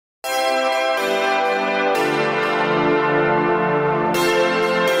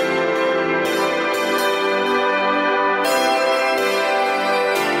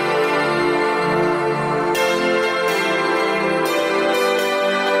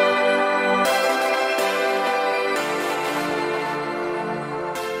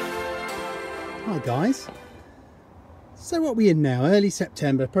guys. So what are we in now? Early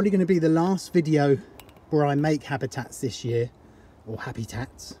September, probably going to be the last video where I make habitats this year, or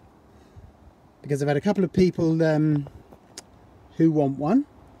habitats, because I've had a couple of people who want one,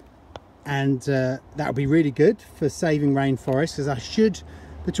 and that'll be really good for saving rainforests, because I should,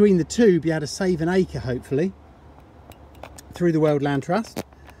 between the two, be able to save an acre hopefully through the World Land Trust.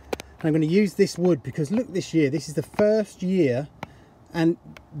 And I'm going to use this wood because look, this year, this is the first year, and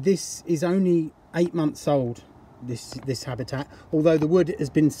this is only 8 months old, this habitat, although the wood has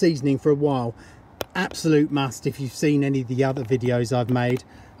been seasoning for a while. Absolute must if you've seen any of the other videos I've made.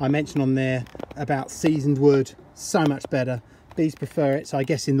 I mentioned on there about seasoned wood, so much better. Bees prefer it, so I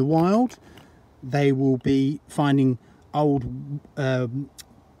guess in the wild they will be finding old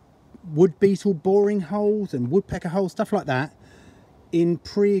wood beetle boring holes and woodpecker holes, stuff like that, in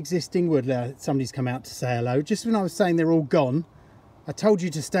pre-existing wood. Somebody's come out to say hello. Just when I was saying they're all gone, I told you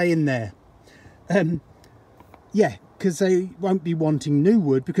to stay in there. Yeah, because they won't be wanting new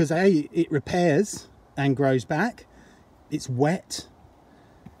wood, because A, it repairs and grows back, it's wet,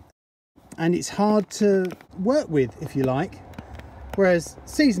 and it's hard to work with, if you like. Whereas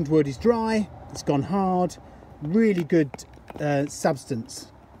seasoned wood is dry, it's gone hard, really good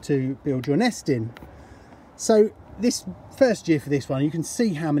substance to build your nest in. So this first year for this one, you can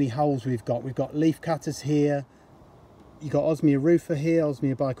see how many holes we've got. We've got leaf cutters here, you've got Osmia rufa here,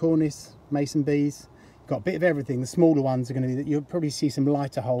 Osmia bicornis, mason bees. You've got a bit of everything. The smaller ones are going to be, you'll probably see some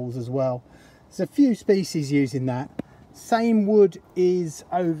lighter holes as well. There's a few species using that. Same wood is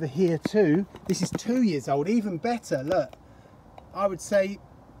over here too. This is 2 years old, even better. Look, I would say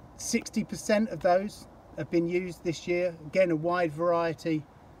 60% of those have been used this year. Again, a wide variety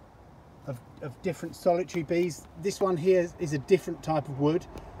of different solitary bees. This one here is a different type of wood,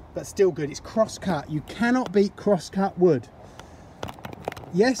 but still good. It's cross-cut. You cannot beat cross-cut wood.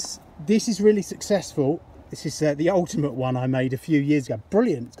 Yes, this is really successful. This is the ultimate one I made a few years ago.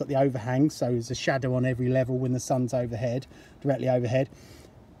 Brilliant. It's got the overhang, so there's a shadow on every level when the sun's overhead, directly overhead.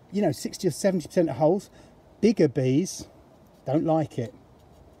 You know, 60 or 70% of holes. Bigger bees don't like it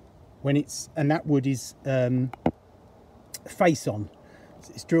when it's, and that wood is face on.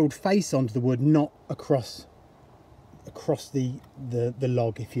 It's drilled face onto the wood, not across the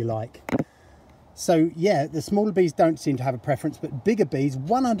log, if you like. So yeah, the smaller bees don't seem to have a preference, but bigger bees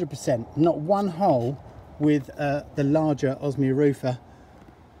 100%, not one hole with the larger Osmia rufa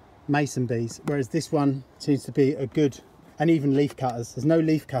mason bees, whereas this one seems to be a good, and even leaf cutters. There's no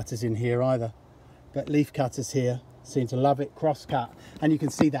leaf cutters in here either, but leaf cutters here seem to love it, cross cut, and you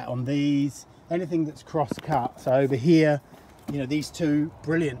can see that on these, anything that's cross cut. So over here, you know, these two,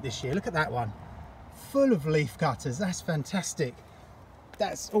 brilliant this year. Look at that one, full of leaf cutters. That's fantastic.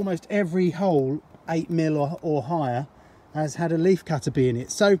 That's almost every hole 8 mil or higher has had a leaf cutter bee in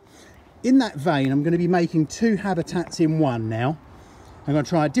it. So in that vein, I'm going to be making two habitats in one now. I'm going to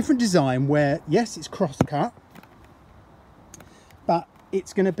try a different design where, yes, it's cross cut, but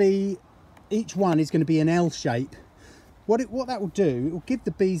it's going to be, each one is going to be an L shape. What that will do, it will give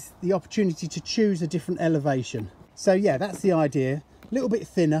the bees the opportunity to choose a different elevation. So yeah, that's the idea. A little bit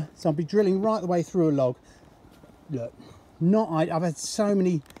thinner, so I'll be drilling right the way through a log. Look, I've had so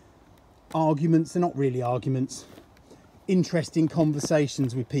many arguments, they're not really arguments, interesting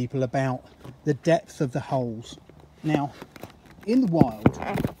conversations with people about the depth of the holes. Now, in the wild,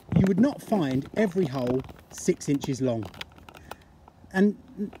 you would not find every hole 6 inches long. And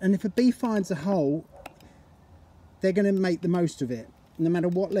if a bee finds a hole, they're going to make the most of it, no matter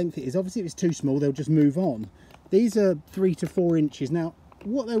what length it is. Obviously, if it's too small, they'll just move on. These are 3 to 4 inches. Now,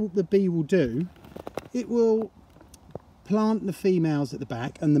 what the bee will do, it will plant the females at the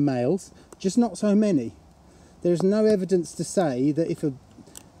back and the males, just not so many. There's no evidence to say that if a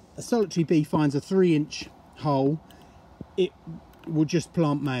solitary bee finds a 3-inch hole, it will just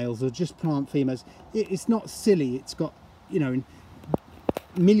plant males or just plant females. It's not silly. It's got, you know,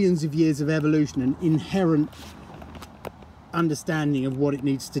 millions of years of evolution and inherent understanding of what it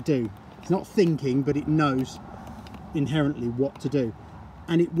needs to do. It's not thinking, but it knows inherently what to do.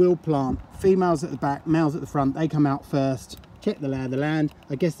 And it will plant females at the back, males at the front. They come out first, check the lay of the land.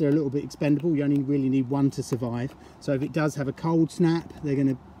 I guess they're a little bit expendable. You only really need one to survive. So if it does have a cold snap, they're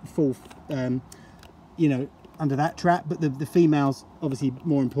going to fall, you know, under that trap. But the females, obviously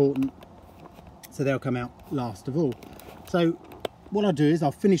more important, so they'll come out last of all. So what I'll do is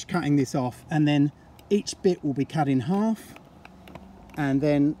I'll finish cutting this off, and then each bit will be cut in half, and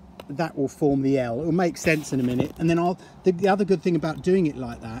then that will form the L. It will make sense in a minute. And then the other good thing about doing it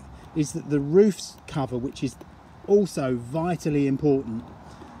like that is that the roof's cover, which is also vitally important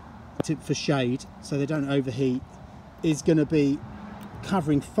for shade so they don't overheat, is going to be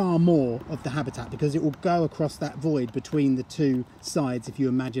covering far more of the habitat because it will go across that void between the two sides if you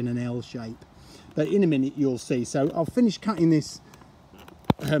imagine an L shape. But in a minute you'll see. So I'll finish cutting this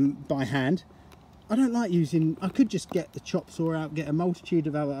by hand. I don't like using, I could just get the chop saw out, get a multitude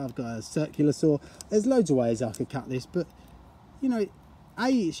of other, I've got a circular saw. There's loads of ways I could cut this, but you know, A,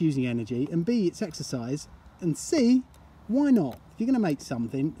 it's using energy, and B, it's exercise, and C, why not? If you're going to make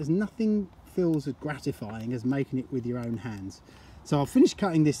something, there's nothing feels as gratifying as making it with your own hands. So I'll finish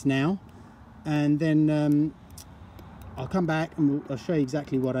cutting this now, and then I'll come back and I'll show you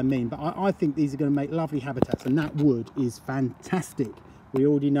exactly what I mean. But I think these are going to make lovely habitats, and that wood is fantastic. We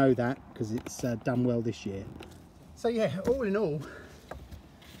already know that because it's done well this year. So yeah, all in all,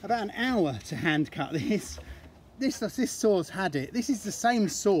 about an hour to hand cut this. This saw's had it. This is the same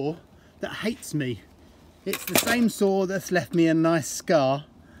saw that hates me. It's the same saw that's left me a nice scar.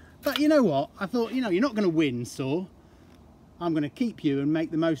 But you know what? I thought, you know, you're not going to win, saw. I'm going to keep you and make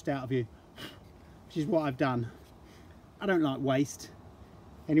the most out of you, which is what I've done. I don't like waste.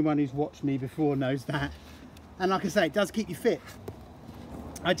 Anyone who's watched me before knows that. And like I say, it does keep you fit.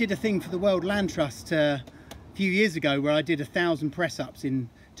 I did a thing for the World Land Trust a few years ago where I did 1,000 press-ups in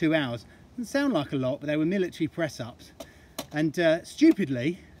 2 hours. Doesn't sound like a lot, but they were military press-ups. And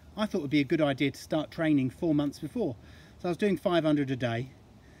stupidly, I thought it would be a good idea to start training 4 months before. So I was doing 500 a day.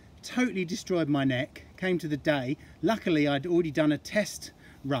 Totally destroyed my neck. Came to the day. Luckily, I'd already done a test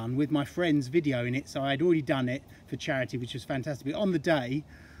run with my friend's video in it, so I'd already done it for charity, which was fantastic. But on the day,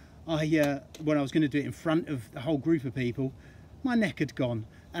 when I was going to do it in front of the whole group of people, my neck had gone,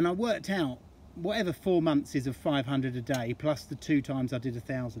 and I worked out whatever 4 months is of 500 a day plus the 2 times I did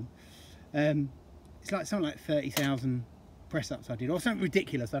 1,000. It's like something like 30,000 press-ups I did, or something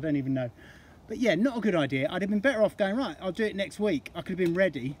ridiculous. I don't even know. But yeah, not a good idea. I'd have been better off going, right, I'll do it next week. I could have been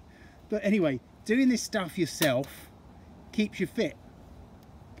ready. But anyway, doing this stuff yourself keeps you fit.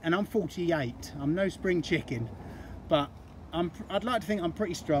 And I'm 48. I'm no spring chicken, but I'd like to think I'm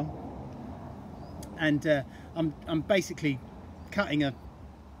pretty strong. And I'm basically cutting a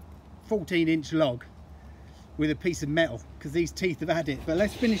 14-inch log with a piece of metal because these teeth have had it. But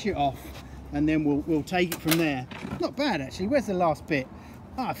let's finish it off, and then we'll take it from there. Not bad actually. Where's the last bit?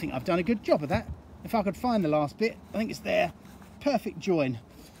 Oh, I think I've done a good job of that. If I could find the last bit, I think it's there. Perfect join.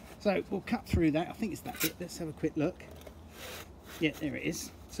 So we'll cut through that. I think it's that bit. Let's have a quick look. Yeah, there it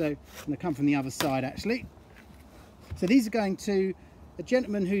is. So I'm going to come from the other side actually. So these are going to a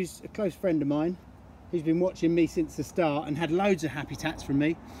gentleman who's a close friend of mine, who's been watching me since the start and had loads of habitats from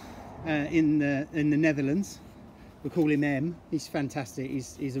me in the Netherlands. We call him M. He's fantastic.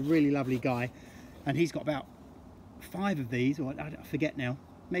 He's a really lovely guy, and he's got about 5 of these, or I forget now,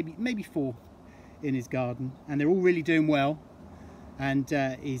 maybe 4 in his garden, and they're all really doing well. And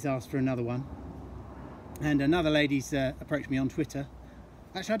he's asked for another one. And another lady's approached me on Twitter.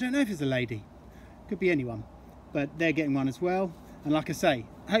 Actually, I don't know if it's a lady. Could be anyone, but they're getting one as well. And like I say,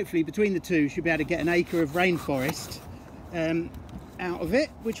 hopefully between the two, she'll be able to get an acre of rainforest out of it,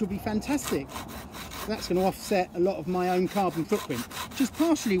 which will be fantastic. That's going to offset a lot of my own carbon footprint, which is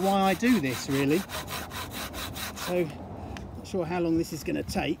partially why I do this, really. So, not sure how long this is going to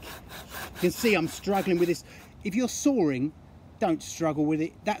take. You can see I'm struggling with this. If you're sawing, don't struggle with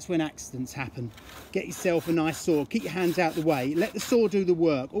it. That's when accidents happen. Get yourself a nice saw. Keep your hands out the way. Let the saw do the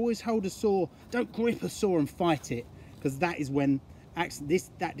work. Always hold a saw. Don't grip a saw and fight it, because that is when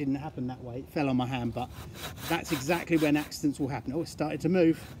that didn't happen that way. It fell on my hand, but that's exactly when accidents will happen. Oh, it started to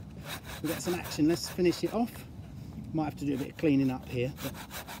move. We've got some action. Let's finish it off. Might have to do a bit of cleaning up here, but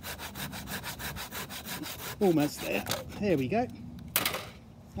almost there. There we go.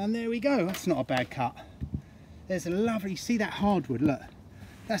 And there we go. That's not a bad cut. There's a lovely, see that hardwood, look.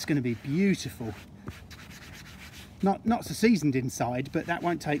 That's going to be beautiful. Not so seasoned inside, but that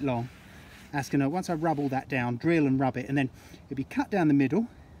won't take long. That's going to, once I rub all that down, drill and rub it, and then it'll be cut down the middle,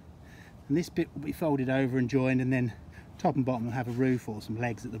 and this bit will be folded over and joined, and then top and bottom will have a roof or some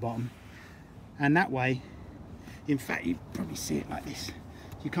legs at the bottom. And that way, in fact, you probably see it like this.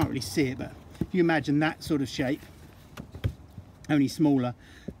 You can't really see it, but if you imagine that sort of shape, only smaller,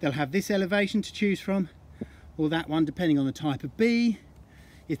 they'll have this elevation to choose from, or that one, depending on the type of bee.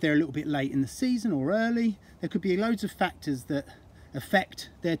 If they're a little bit late in the season or early, there could be loads of factors that affect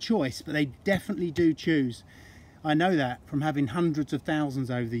their choice, but they definitely do choose. I know that from having hundreds of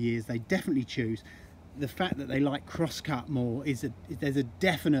thousands over the years. They definitely choose. The fact that they like cross-cut more is there's a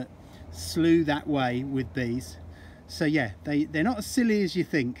definite slew that way with bees. So yeah, they're not as silly as you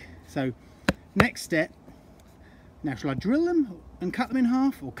think. So next step, now shall I drill them and cut them in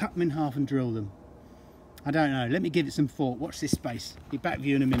half, or cut them in half and drill them? I don't know. Let me give it some thought. Watch this space. Be back with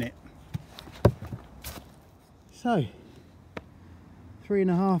you in a minute. So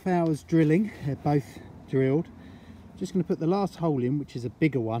 3.5 hours drilling. They're both drilled. Just going to put the last hole in, which is a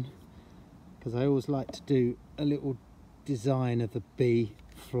bigger one, because I always like to do a little design of the bee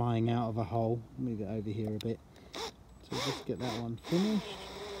flying out of a hole. Move it over here a bit. So just get that one finished.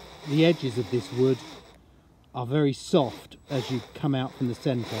 The edges of this wood are very soft as you come out from the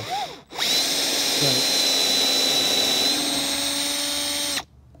centre.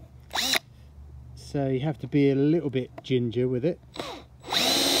 So you have to be a little bit ginger with it.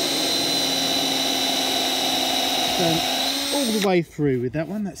 So all the way through with that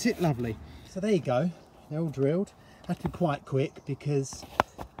one. That's it, lovely. So there you go. They're all drilled. Had to be quite quick because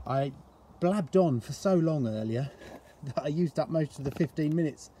I blabbed on for so long earlier that I used up most of the 15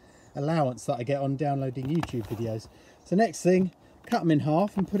 minutes allowance that I get on downloading YouTube videos. So next thing, cut them in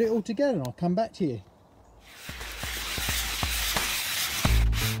half and put it all together and I'll come back to you.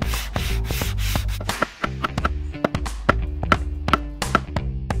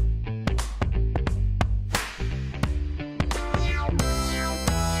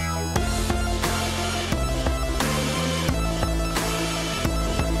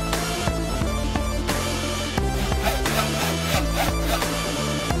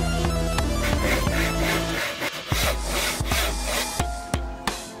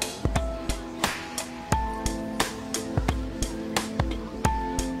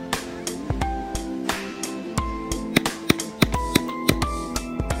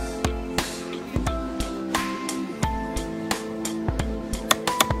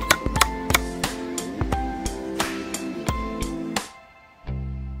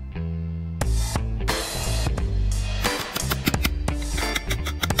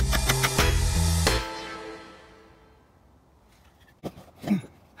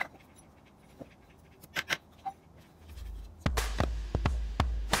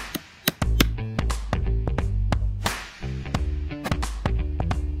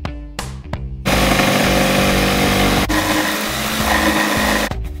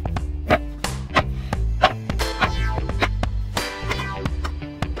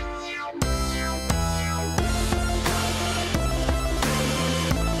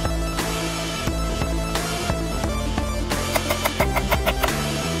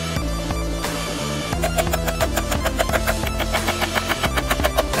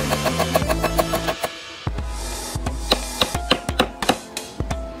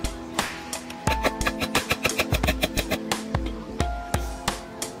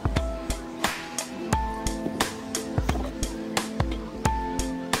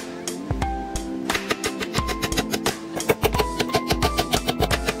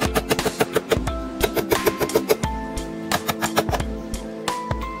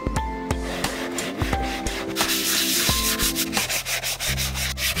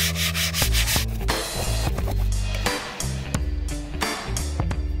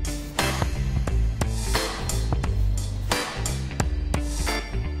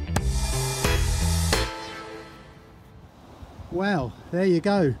 Well, there you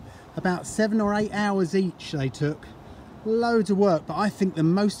go. About 7 or 8 hours each they took. Loads of work, but I think the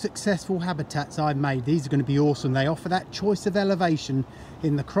most successful habitats I've made, these are going to be awesome. They offer that choice of elevation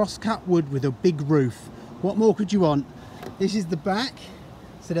in the cross-cut wood with a big roof. What more could you want? This is the back,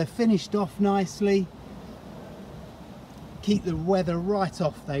 so they're finished off nicely. Keep the weather right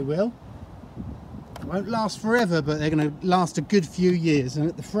off, they will. Won't last forever, but they're going to last a good few years. And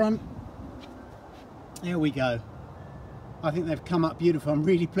at the front, there we go. I think they've come up beautiful. I'm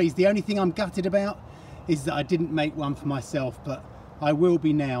really pleased. The only thing I'm gutted about is that I didn't make one for myself, but I will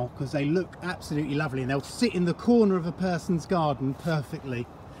be now because they look absolutely lovely and they'll sit in the corner of a person's garden perfectly.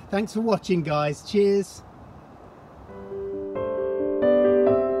 Thanks for watching, guys. Cheers.